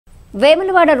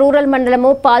Vemulawada rural మండలము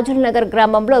పాజుల్ నగర్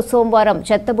గ్రామంలో సోమవారం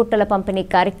చెత్తబుట్టల పంపిణీ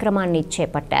కార్యక్రమాన్ని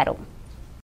చేపట్టారు.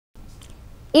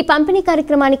 ఈ పంపిణీ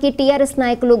కార్యక్రమానికి టీఆర్ఎస్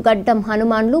నాయకులు గడ్డం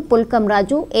హనుమాన్లు, పుల్కం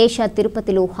రాజు, ఏషా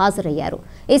తిరుపతిలు హాజరయ్యారు.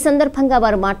 ఈ సందర్భంగా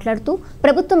వారు మాట్లాడుతూ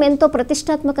ప్రభుత్వం ఎంతో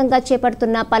ప్రతిష్టాత్మకంగా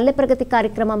చేపడుతున్న పల్లె ప్రగతి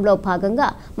కార్యక్రమంలో భాగంగా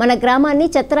మన గ్రామాన్ని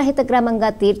చెత్తరహిత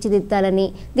గ్రామంగా తీర్చిదిద్దాలని,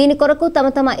 దీని కొరకు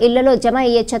తమ ఇళ్లలో జమ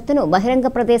అయ్యే చెత్తను బహిరంగ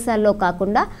ప్రదేశాల్లో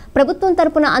కాకుండా ప్రభుత్వం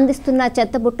తరపున అందిస్తున్న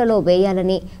చెత్తబుట్టలో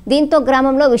వేయాలని, దీంతో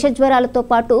గ్రామంలో విషజ్వరాలతో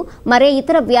పాటు మరే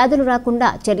ఇతర వ్యాధులు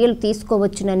రాకుండా చర్యలు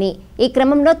తీసుకోవచ్చునని, ఈ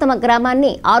క్రమంలో తమ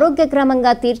గ్రామాన్ని ఆరోగ్య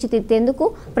గ్రామంగా తీర్చిదిద్దేందుకు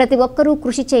ప్రతి ఒక్కరూ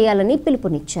కృషి చేయాలని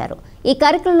పిలుపునిచ్చారు. ఈ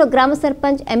కార్యక్రమంలో గ్రామ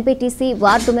సర్పంచ్, ఎంపీటీసీ,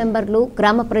 వార్డు మెంబర్లు,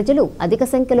 గ్రామ ప్రజలు అధిక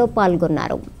సంఖ్యలో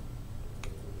పాల్గొన్నారు.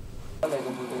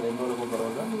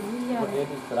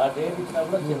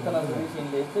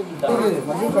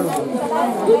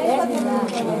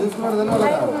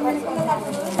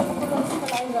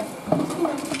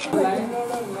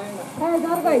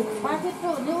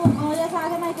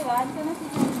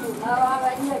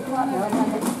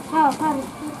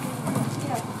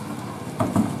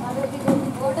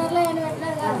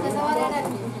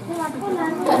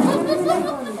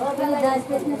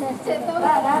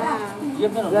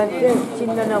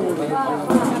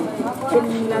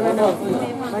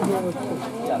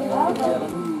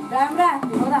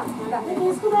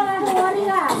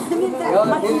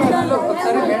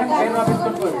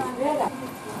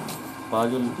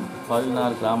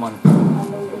 పాజుల్నార్ గ్రామానికి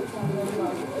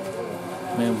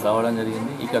మేము రావడం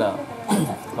జరిగింది. ఇక్కడ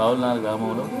పాజుల్నార్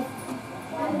గ్రామంలో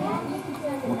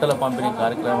ముట్టల పంపిణీ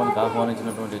కార్యక్రమానికి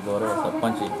ఆహ్వానించినటువంటి గౌరవ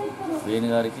సర్పంచ్ వేణు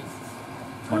గారికి,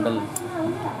 మండల్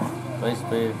వైస్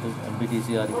ప్రెసిడెంట్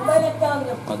ఎంపీటీసీ గారికి,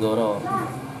 మా గౌరవ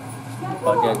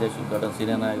పార్టీ అధ్యక్షుడు గడ్డం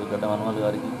సీనియర్ నాయకులు గడ్డం హనుమాన్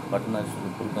గారికి, పట్టణ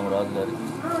అధ్యక్షుడు పుల్కం రాజు గారికి,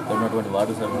 ఉన్నటువంటి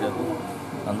వార్డు సభ్యులకు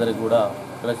అందరికీ కూడా,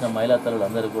 ఇక్కడ వచ్చిన మహిళా తల్లులు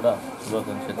అందరికీ కూడా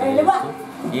శుభాకాంక్షలు తెలియజేస్తూ,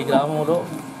 ఈ గ్రామంలో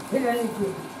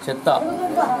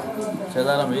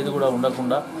చెదారం ఏది కూడా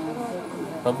ఉండకుండా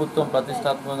ప్రభుత్వం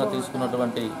ప్రతిష్టాత్మకంగా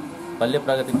తీసుకున్నటువంటి పల్లె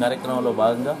ప్రగతి కార్యక్రమంలో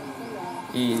భాగంగా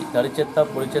ఈ తడి చెత్త,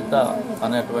 పొడి చెత్త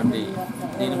అనేటువంటి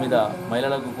దీని మీద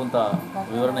మహిళలకు కొంత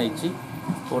వివరణ ఇచ్చి,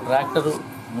 ఓ ట్రాక్టరు,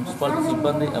 మున్సిపాలిటీ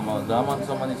సిబ్బంది, గ్రామానికి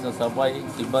సంబంధించిన సఫాయి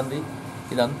సిబ్బంది,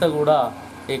 ఇదంతా కూడా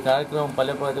ఈ కార్యక్రమం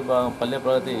పల్లె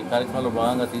ప్రగతి కార్యక్రమంలో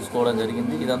భాగంగా తీసుకోవడం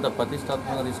జరిగింది. ఇదంతా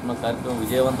ప్రతిష్టాత్మకంగా తీసుకున్న కార్యక్రమం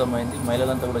విజయవంతమైంది.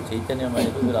 మహిళలంతా కూడా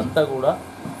చైతన్యమైనది. వీరంతా కూడా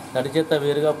తడి చెత్త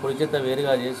వేరుగా, పొడి చెత్త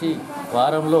వేరుగా చేసి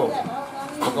వారంలో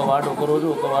ఒక వార్డు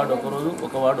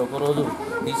ఒకరోజు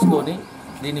తీసుకొని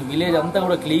దీన్ని విలేజ్ అంతా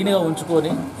కూడా క్లీన్గా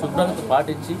ఉంచుకొని శుభ్రంగా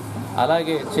పాటించి,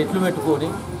 అలాగే చెట్లు పెట్టుకొని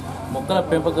మొక్కల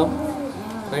పెంపకం,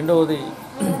 రెండవది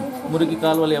మురికి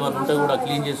కాలువలు ఏమైనా ఉంటే కూడా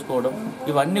క్లీన్ చేసుకోవడం,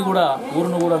 ఇవన్నీ కూడా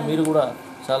ఊరును కూడా మీరు కూడా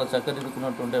చాలా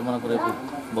చక్కదిద్దుకున్నట్టుంటే మనకు రేపు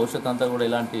భవిష్యత్ అంతా కూడా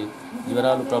ఇలాంటి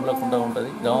జ్వరాలు ప్రబలకుండా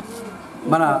ఉంటుంది.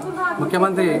 మన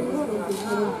ముఖ్యమంత్రి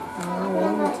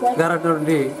గారు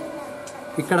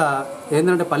ఇక్కడ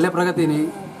ఏంటంటే పల్లె ప్రగతిని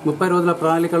 30 రోజుల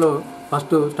ప్రణాళికలో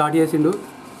ఫస్ట్ స్టార్ట్ చేసిండు.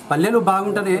 పల్లెలు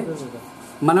బాగుంటేనే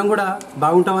మనం కూడా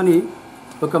బాగుంటామని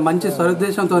ఒక మంచి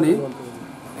సదుద్దేశంతో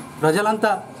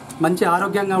ప్రజలంతా మంచి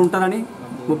ఆరోగ్యంగా ఉంటారని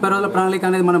 30 రోజుల ప్రణాళిక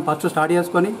అనేది మనం ఫస్ట్ స్టార్ట్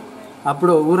చేసుకొని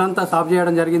అప్పుడు ఊరంతా సాఫ్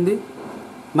చేయడం జరిగింది.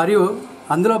 మరియు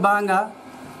అందులో భాగంగా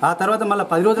ఆ తర్వాత మళ్ళీ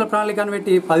 10 రోజుల ప్రణాళికను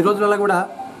పెట్టి 10 రోజులలో కూడా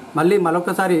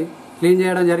మళ్ళొక్కసారి క్లీన్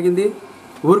చేయడం జరిగింది.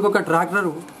 ఊరికొక ట్రాక్టర్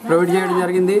ప్రొవైడ్ చేయడం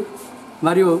జరిగింది.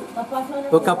 మరియు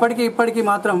ఒకప్పటికి ఇప్పటికీ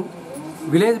మాత్రం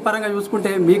విలేజ్ పరంగా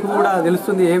చూసుకుంటే మీకు కూడా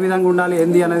తెలుస్తుంది ఏ విధంగా ఉండాలి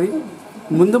ఏంది అనేది.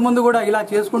 ముందు కూడా ఇలా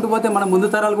చేసుకుంటూ పోతే మన ముందు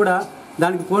తరాలు కూడా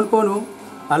దానికి పోను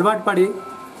అలవాటు పడి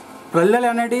పల్లెలు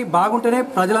అనేటివి బాగుంటేనే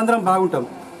ప్రజలందరం బాగుంటాం.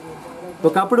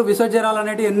 ఒకప్పుడు విషజ్వరాలు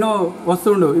అనేటివి ఎన్నో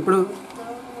వస్తుండు. ఇప్పుడు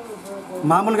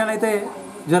మామూలుగానైతే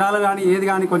జ్వరాలు కానీ ఏది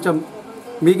కానీ కొంచెం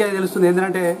మీకే తెలుస్తుంది.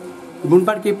 ఎందుకంటే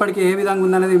మున్పటికి ఇప్పటికీ ఏ విధంగా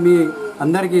ఉందనేది మీ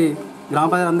అందరికీ, గ్రామ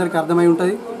ప్రజలందరికీ అర్థమై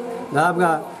ఉంటుంది. దాదాపుగా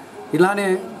ఇలానే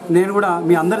నేను కూడా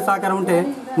మీ అందరి సహకారం ఉంటే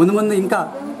ముందు ఇంకా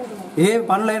ఏ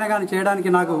పనులైనా కానీ చేయడానికి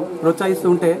నాకు ప్రోత్సహిస్తూ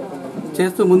ఉంటే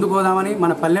చేస్తూ ముందుకు పోదామని,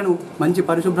 మన పల్లెను మంచి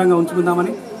పరిశుభ్రంగా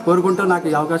ఉంచుకుందామని కోరుకుంటూ నాకు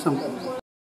ఈ అవకాశం